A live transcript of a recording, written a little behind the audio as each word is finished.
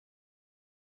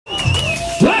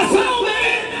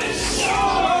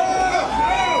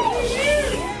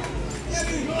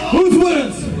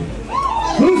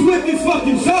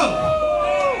fucking song.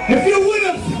 If you're with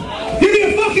us, give me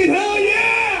a fucking hell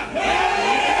yeah!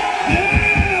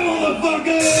 Yeah,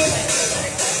 motherfuckers!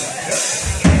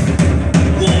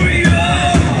 Warrior,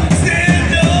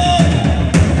 stand up!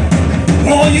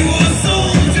 Are you a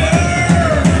soldier?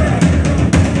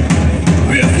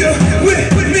 If you're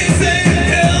with me, say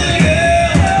hell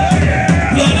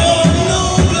yeah! Blood on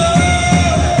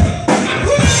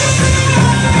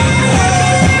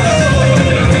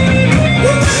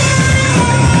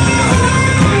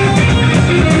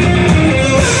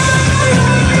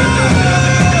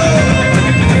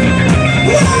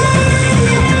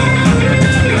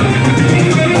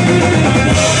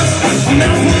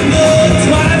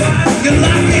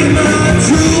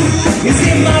is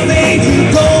in my veins, you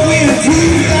going too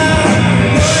far.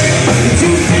 What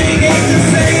you think ain't the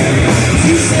same.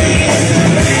 You say it's the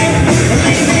same.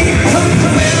 Believe me, come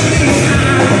around me.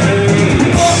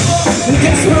 Oh,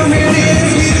 guess where it is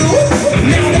you.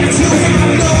 Now that you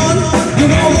have gone,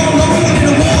 you're all alone in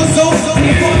a war zone. And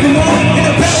you're fucking wrong in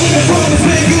a battle with the promise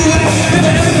where you at. Never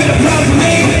ever been a problem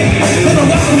for me. But I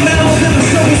rock them out, never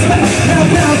show respect. Now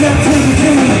bow down to the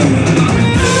king.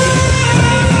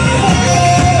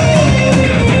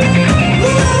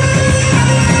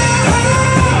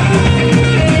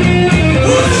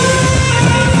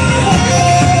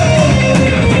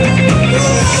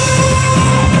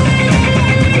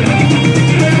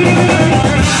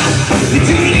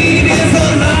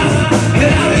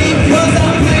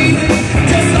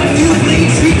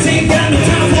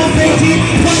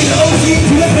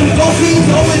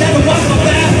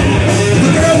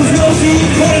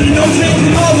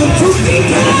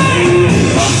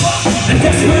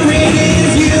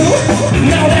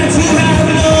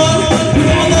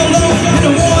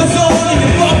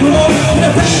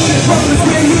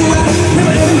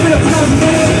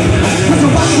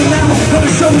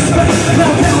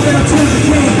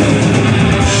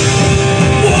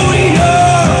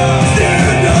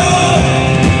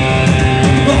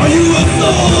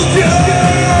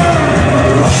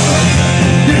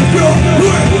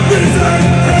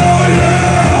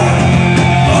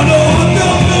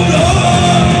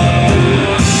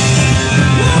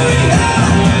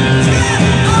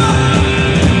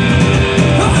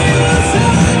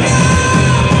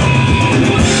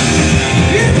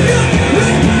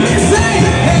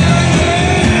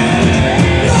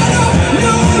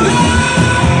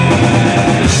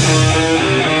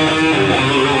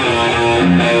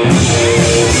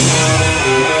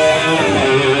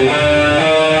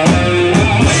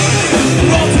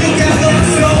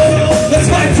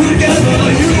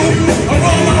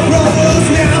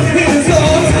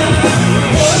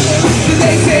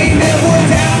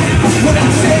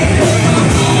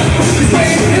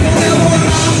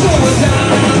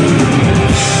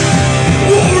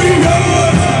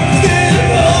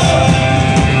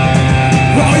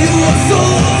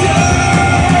 Soldier!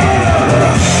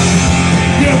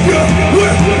 Yeah, yeah,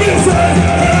 yeah,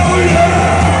 yeah, yeah.